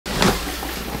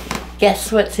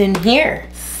Guess what's in here?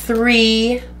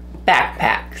 3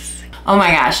 backpacks. Oh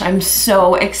my gosh, I'm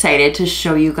so excited to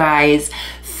show you guys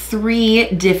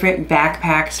 3 different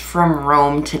backpacks from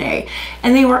Roam today.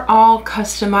 And they were all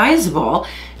customizable,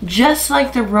 just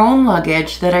like the Roam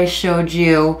Luggage that I showed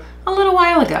you a little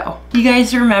while ago. You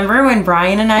guys remember when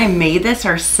Brian and I made this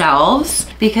ourselves?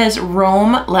 Because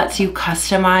Roam lets you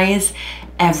customize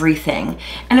everything.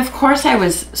 And of course I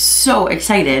was so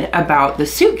excited about the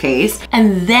suitcase,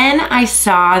 and then I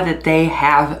saw that they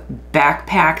have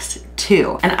backpacks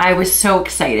too, and I was so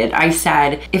excited. I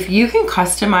said, if you can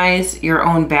customize your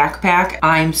own backpack,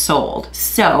 I'm sold.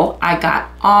 So I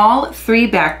got all 3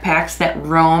 backpacks that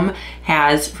Roam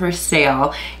has for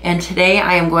sale, and today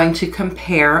I am going to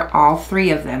compare all 3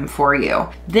 of them for you.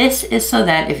 This is so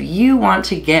that if you want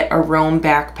to get a Roam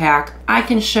backpack, I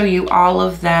can show you all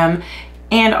of them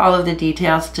and all of the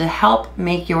details to help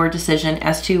make your decision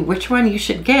as to which one you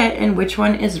should get and which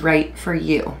one is right for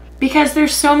you. Because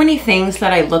there's so many things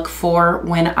that I look for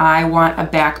when I want a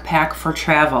backpack for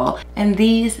travel, and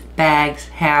these bags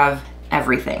have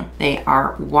everything. They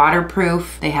are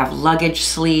waterproof, they have luggage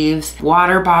sleeves,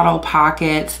 water bottle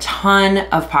pockets, ton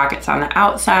of pockets on the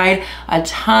outside, a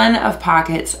ton of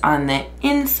pockets on the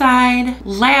inside,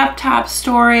 laptop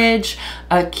storage,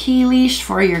 a key leash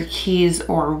for your keys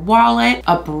or wallet,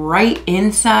 a bright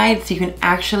inside so you can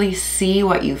actually see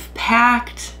what you've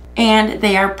packed, and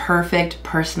they are perfect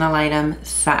personal item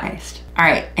sized. All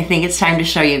right, I think it's time to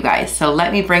show you guys. So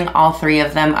let me bring all 3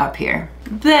 of them up here.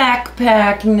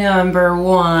 Backpack number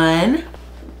 1,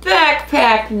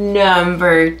 backpack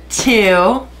number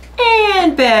 2,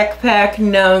 and backpack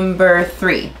number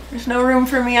 3. There's no room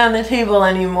for me on the table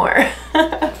anymore.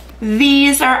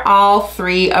 These are all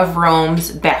 3 of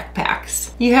Roam's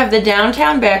backpacks. You have the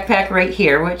downtown backpack right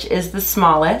here, which is the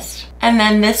smallest. And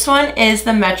then this one is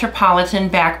the Metropolitan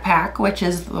Backpack, which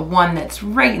is the one that's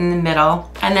right in the middle.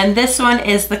 And then this one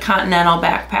is the Continental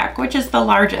Backpack, which is the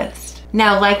largest.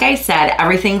 Now, like I said,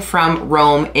 everything from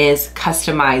Roam is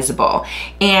customizable,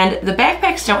 and the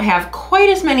backpacks don't have quite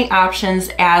as many options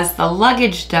as the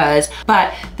luggage does,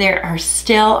 but there are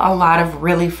still a lot of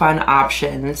really fun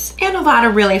options and a lot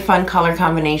of really fun color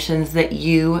combinations that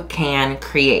you can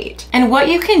create. And what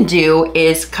you can do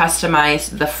is customize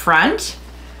the front,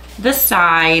 the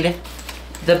side,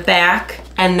 the back,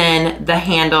 and then the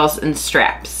handles and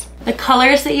straps. The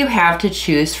colors that you have to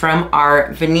choose from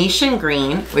are Venetian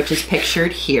green, which is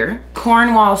pictured here,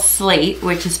 Cornwall slate,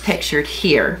 which is pictured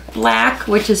here, black,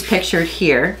 which is pictured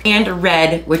here, and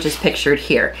red, which is pictured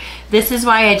here. This is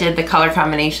why I did the color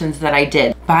combinations that I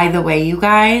did. By the way, you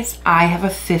guys, I have a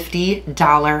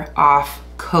 $50 off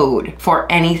code for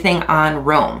anything on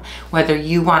Roam, whether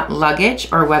you want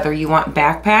luggage or whether you want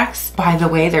backpacks. By the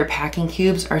way, their packing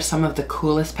cubes are some of the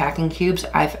coolest packing cubes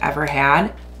I've ever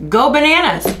had. Go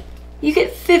bananas! You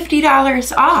get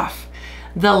 $50 off.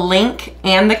 The link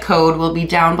and the code will be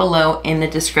down below in the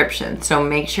description, so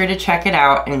make sure to check it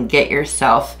out and get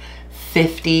yourself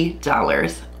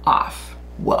 $50 off.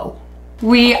 Whoa.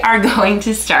 We are going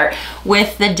to start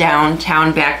with the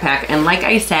downtown backpack, and like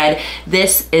I said,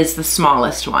 this is the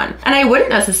smallest one. And I wouldn't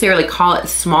necessarily call it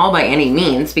small by any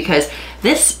means, because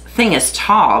this thing is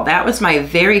tall. That was my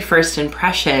very first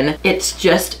impression. It's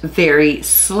just very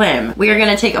slim. We are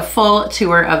going to take a full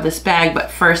tour of this bag,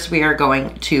 but first we are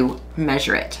going to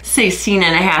measure it.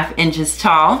 16.5 inches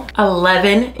tall,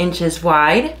 11 inches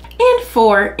wide, and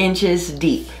 4 inches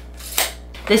deep.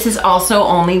 This is also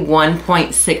only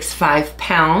 1.65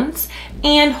 pounds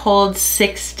and holds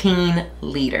 16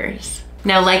 liters.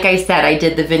 Now, like I said, I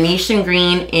did the Venetian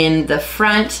green in the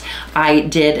front, I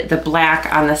did the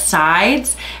black on the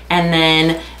sides, and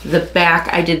then the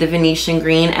back I did the Venetian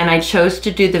green, and I chose to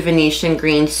do the Venetian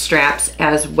green straps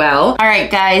as well. All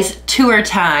right, guys, tour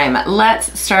time.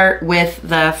 Let's start with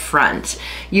the front.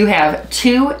 You have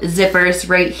 2 zippers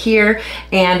right here,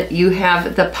 and you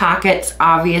have the pockets,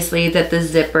 obviously, that the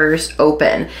zippers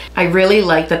open. I really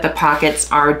like that the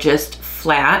pockets are just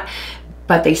flat,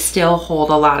 but they still hold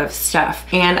a lot of stuff.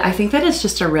 And I think that is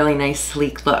just a really nice,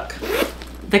 sleek look.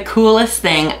 The coolest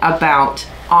thing about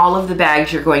all of the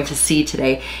bags you're going to see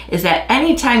today is that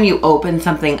anytime you open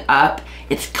something up,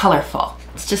 it's colorful.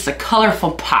 It's just a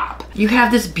colorful pop. You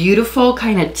have this beautiful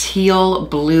kind of teal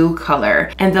blue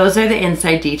color, and those are the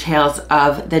inside details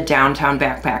of the downtown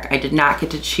backpack. I did not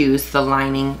get to choose the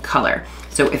lining color.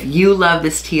 So if you love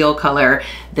this teal color,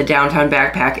 the downtown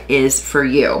backpack is for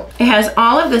you. It has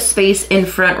all of the space in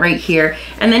front right here,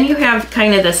 and then you have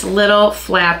kind of this little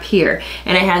flap here,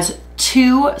 and it has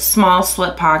 2 small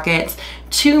slip pockets,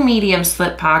 2 medium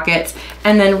slip pockets,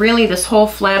 and then really this whole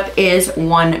flap is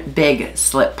one big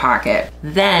slip pocket.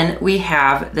 Then we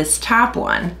have this top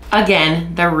one.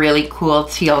 Again, the really cool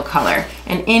teal color.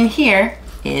 And in here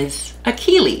is a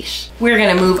key leash. We're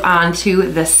gonna move on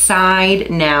to the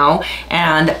side now.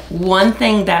 And one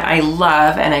thing that I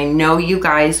love, and I know you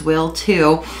guys will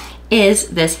too, is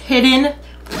this hidden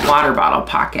water bottle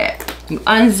pocket. You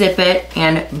unzip it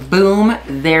and boom,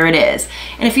 there it is.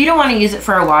 And if you don't want to use it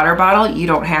for a water bottle, you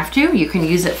don't have to. You can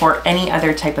use it for any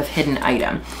other type of hidden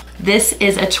item. This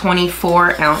is a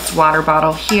 24-ounce water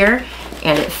bottle here,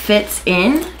 and it fits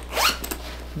in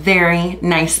very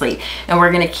nicely. And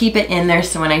we're gonna keep it in there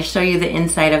so when I show you the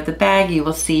inside of the bag, you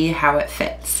will see how it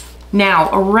fits.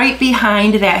 Now, right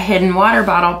behind that hidden water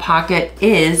bottle pocket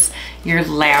is your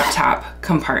laptop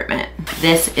compartment.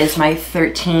 This is my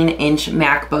 13-inch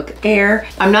MacBook Air.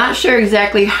 I'm not sure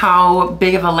exactly how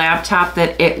big of a laptop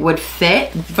that it would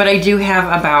fit, but I do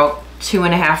have about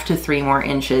 2.5 to 3 more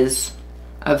inches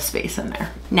of space in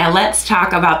there. Now let's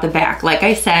talk about the back. Like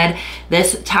I said,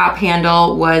 this top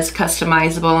handle was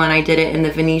customizable and I did it in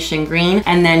the Venetian green.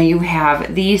 And then you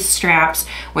have these straps,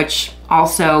 which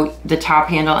also the top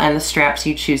handle and the straps,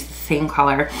 you choose the same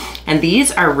color. And these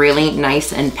are really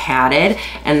nice and padded,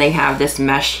 and they have this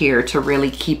mesh here to really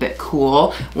keep it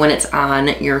cool when it's on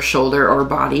your shoulder or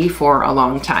body for a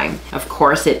long time. Of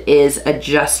course, it is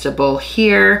adjustable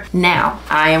here. Now,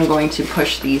 I am going to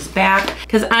push these back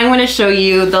because I'm going to show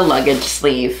you the luggage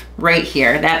sleeve right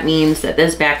here. That means that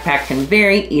this backpack can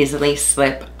very easily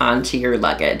slip onto your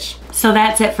luggage. So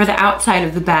that's it for the outside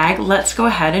of the bag. Let's go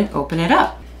ahead and open it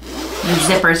up. The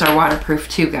zippers are waterproof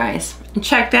too, guys. And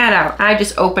check that out. I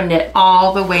just opened it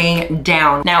all the way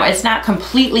down. Now, it's not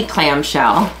completely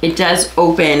clamshell. It does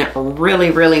open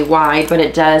really, really wide, but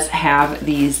it does have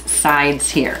these sides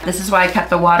here. This is why I kept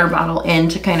the water bottle in,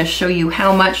 to kind of show you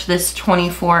how much this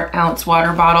 24-ounce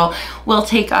water bottle will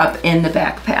take up in the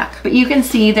backpack. But you can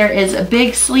see there is a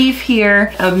big sleeve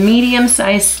here, a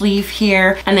medium-sized sleeve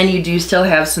here, and then you do still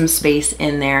have some space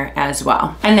in there as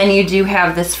well. And then you do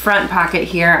have this front pocket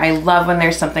here. I love when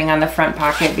there's something on the front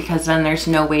pocket because then there's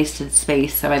no wasted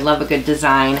space, so I love a good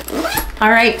design. All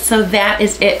right, so that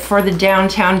is it for the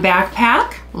downtown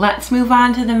backpack. Let's move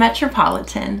on to the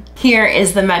Metropolitan. Here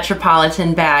is the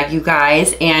Metropolitan bag, you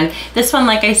guys, and this one,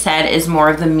 like I said, is more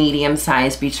of the medium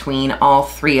size between all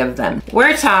 3 of them.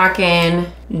 We're talking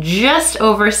just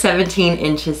over 17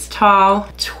 inches tall,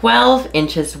 12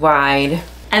 inches wide,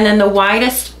 and then the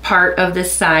widest part of this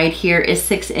side here is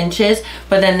 6 inches,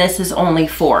 but then this is only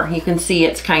 4. You can see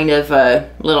it's kind of a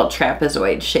little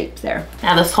trapezoid shape there.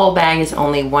 Now this whole bag is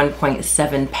only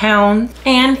 1.7 pounds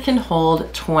and can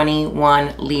hold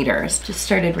 21 liters. Just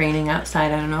started raining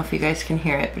outside. I don't know if you guys can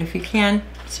hear it, but if you can,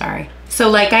 sorry. So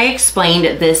like I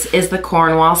explained, this is the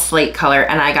Cornwall slate color,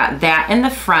 and I got that in the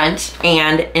front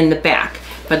and in the back.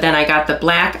 But then I got the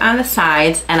black on the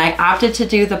sides, and I opted to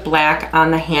do the black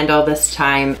on the handle this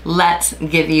time. Let's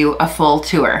give you a full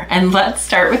tour. And let's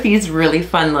start with these really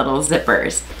fun little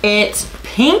zippers. It's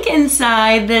pink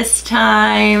inside this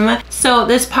time. So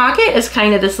this pocket is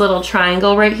kind of this little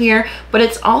triangle right here, but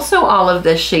it's also all of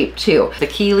this shape too. The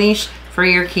key leash for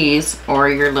your keys or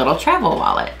your little travel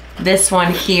wallet. This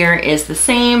one here is the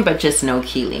same, but just no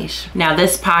key leash. Now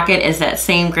this pocket is that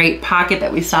same great pocket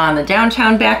that we saw in the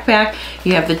downtown backpack.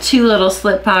 You have the 2 little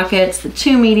slip pockets, the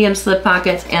 2 medium slip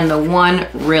pockets, and the 1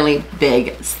 really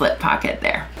big slip pocket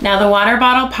there. Now the water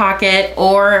bottle pocket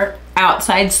or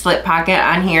outside slip pocket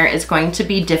on here is going to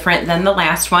be different than the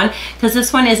last one because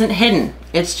this one isn't hidden.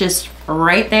 It's just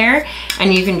right there,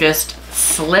 and you can just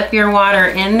slip your water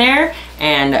in there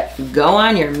and go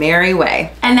on your merry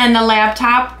way. And then the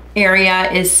laptop area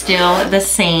is still the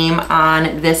same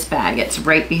on this bag. It's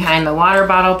right behind the water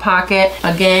bottle pocket.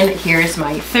 Again, here's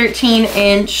my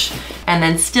 13-inch, and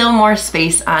then still more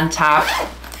space on top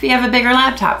if you have a bigger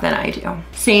laptop than I do.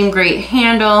 Same great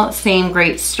handle, same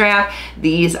great strap.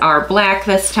 These are black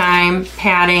this time,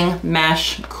 padding,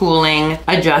 mesh, cooling,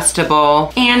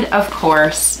 adjustable, and of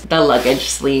course, the luggage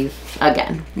sleeve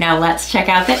again. Now let's check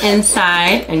out the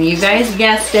inside, and you guys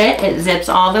guessed it, it zips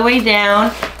all the way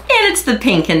down, and it's the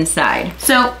pink inside.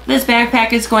 So this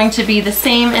backpack is going to be the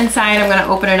same inside. I'm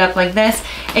gonna open it up like this,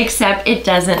 except it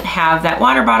doesn't have that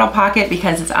water bottle pocket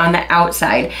because it's on the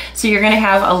outside. So you're gonna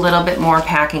have a little bit more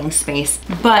packing space.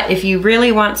 But if you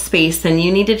really want space, then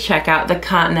you need to check out the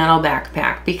Continental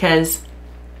Backpack because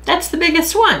that's the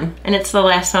biggest one, and it's the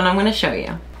last one I'm gonna show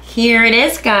you. Here it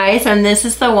is, guys, and this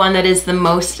is the one that is the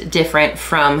most different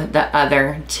from the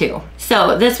other 2.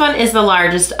 So this one is the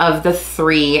largest of the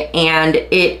 3, and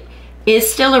it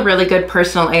is still a really good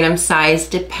personal item size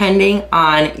depending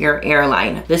on your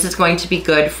airline. This is going to be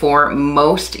good for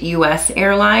most US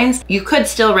airlines. You could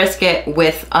still risk it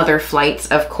with other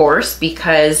flights, of course,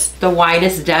 because the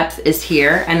widest depth is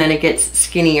here and then it gets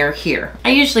skinnier here. I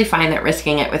usually find that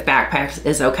risking it with backpacks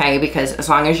is okay because as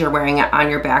long as you're wearing it on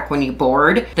your back when you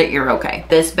board, that you're okay.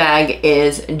 This bag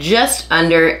is just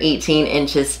under 18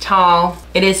 inches tall.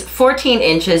 It is 14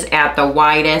 inches at the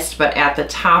widest, but at the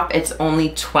top it's only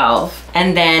 12.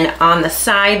 And then on the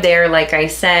side there, like I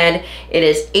said, it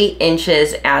is 8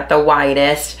 inches at the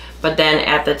widest, but then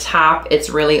at the top, it's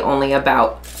really only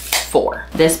about 4.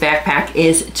 This backpack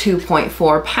is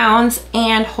 2.4 pounds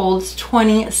and holds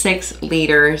 26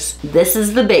 liters. This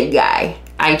is the big guy.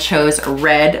 I chose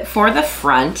red for the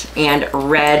front and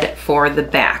red for the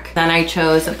back. Then I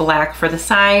chose black for the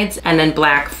sides and then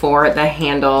black for the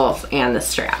handles and the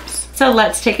straps. So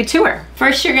let's take a tour.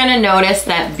 First, you're gonna notice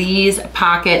that these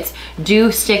pockets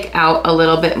do stick out a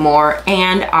little bit more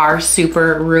and are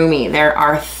super roomy. There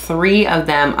are 3 of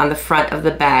them on the front of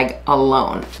the bag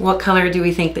alone. What color do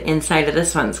we think the inside of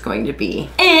this one's going to be?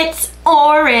 It's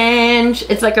orange.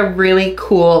 It's like a really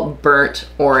cool burnt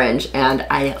orange and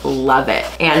I love it.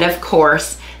 And of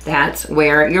course, that's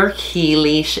where your key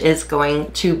leash is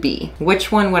going to be.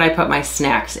 Which one would I put my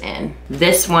snacks in?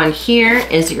 This one here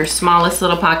is your smallest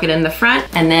little pocket in the front,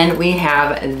 and then we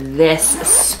have this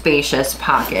spacious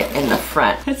pocket in the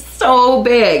front. It's so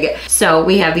big. So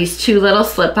we have these 2 little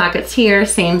slip pockets here,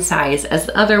 same size as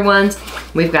the other ones.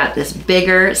 We've got this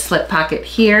bigger slip pocket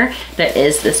here that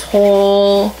is this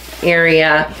whole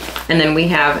area, and then we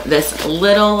have this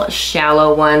little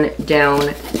shallow one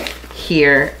down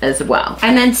here as well.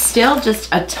 And then still just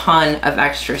a ton of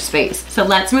extra space. So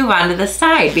let's move on to the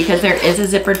side because there is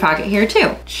a zippered pocket here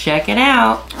too. Check it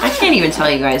out. I can't even tell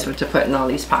you guys what to put in all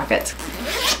these pockets.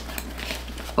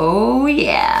 Oh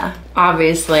yeah.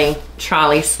 Obviously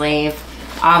trolley sleeve,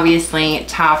 obviously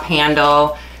top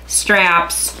handle,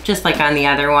 straps, just like on the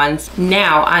other ones.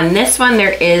 Now on this one,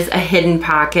 there is a hidden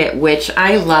pocket, which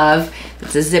I love.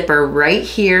 It's a zipper right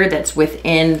here that's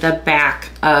within the back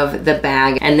of the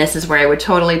bag. And this is where I would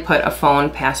totally put a phone,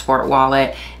 passport,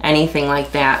 wallet, anything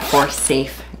like that for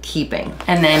safe keeping.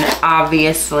 And then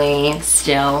obviously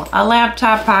still a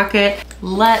laptop pocket.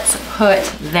 Let's put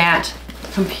that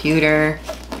computer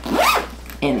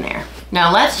in there.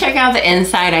 Now let's check out the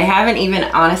inside. I haven't even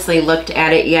honestly looked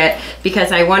at it yet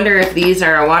because I wonder if these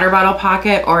are a water bottle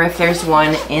pocket or if there's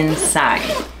one inside.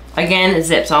 Again, it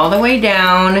zips all the way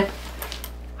down.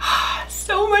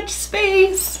 So much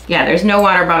space. Yeah, there's no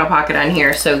water bottle pocket on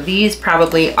here, so these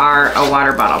probably are a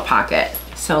water bottle pocket.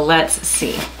 So let's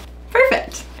see.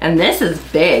 Perfect. And this is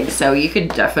big, so you could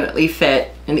definitely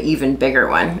fit an even bigger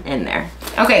one in there.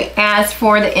 Okay, as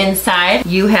for the inside,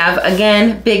 you have,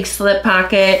 again, big slip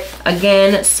pocket,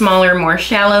 again, smaller, more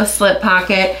shallow slip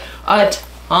pocket, a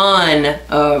ton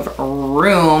of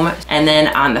room. And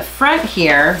then on the front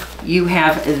here, you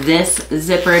have this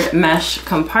zippered mesh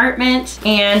compartment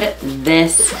and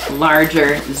this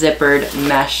larger zippered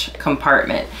mesh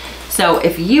compartment. So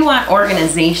if you want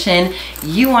organization,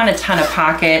 you want a ton of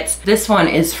pockets, this one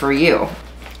is for you.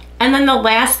 And then the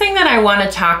last thing that I want to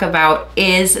talk about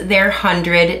is their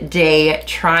 100-day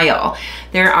trial.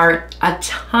 There are a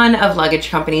ton of luggage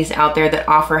companies out there that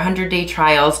offer 100-day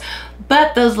trials,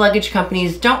 but those luggage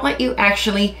companies don't let you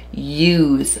actually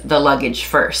use the luggage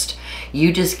first.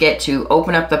 You just get to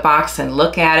open up the box and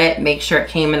look at it, make sure it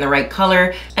came in the right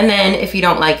color, and then if you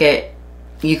don't like it,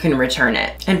 you can return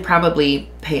it and probably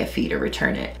pay a fee to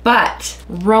return it. But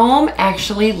Roam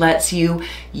actually lets you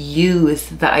use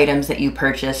the items that you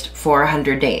purchased for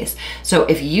 100 days. So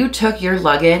if you took your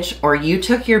luggage or you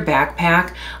took your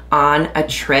backpack on a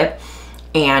trip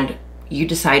and you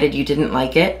decided you didn't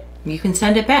like it, you can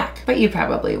send it back, but you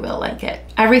probably will like it.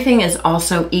 Everything is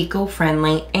also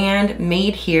eco-friendly and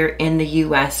made here in the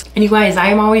US. And you guys, I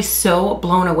am always so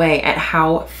blown away at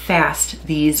how fast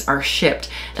these are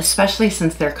shipped, especially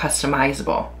since they're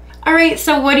customizable. All right,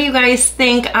 so what do you guys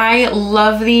think? I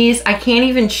love these. I can't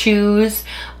even choose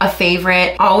a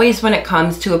favorite. Always when it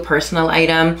comes to a personal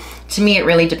item, to me, it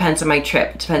really depends on my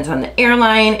trip. It depends on the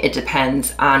airline. It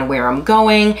depends on where I'm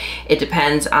going. It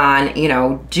depends on, you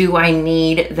know, do I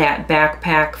need that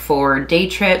backpack for day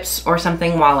trips or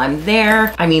something while I'm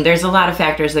there? I mean, there's a lot of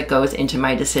factors that goes into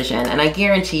my decision, and I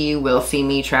guarantee you will see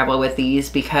me travel with these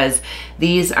because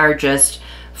these are just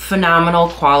phenomenal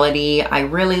quality. I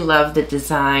really love the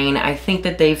design. I think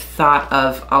that they've thought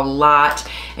of a lot.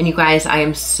 And you guys, I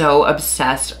am so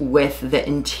obsessed with the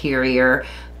interior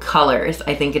colors.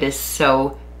 I think it is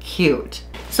so cute.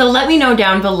 So let me know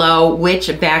down below which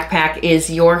backpack is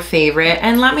your favorite,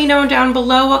 and let me know down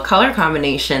below what color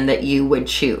combination that you would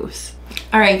choose.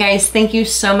 All right, guys, thank you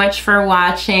so much for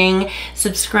watching.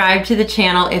 Subscribe to the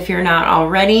channel if you're not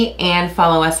already, and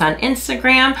follow us on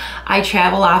Instagram. I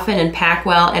travel often and pack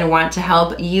well and want to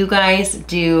help you guys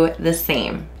do the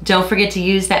same. Don't forget to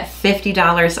use that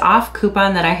 $50 off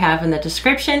coupon that I have in the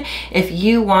description if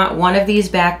you want one of these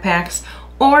backpacks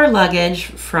or luggage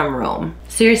from Roam.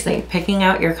 Seriously, picking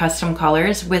out your custom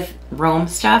colors with Roam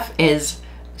stuff is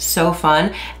so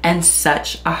fun and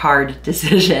such a hard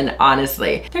decision,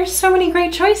 honestly. There's so many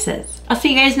great choices. I'll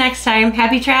see you guys next time.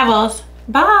 Happy travels.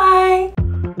 Bye.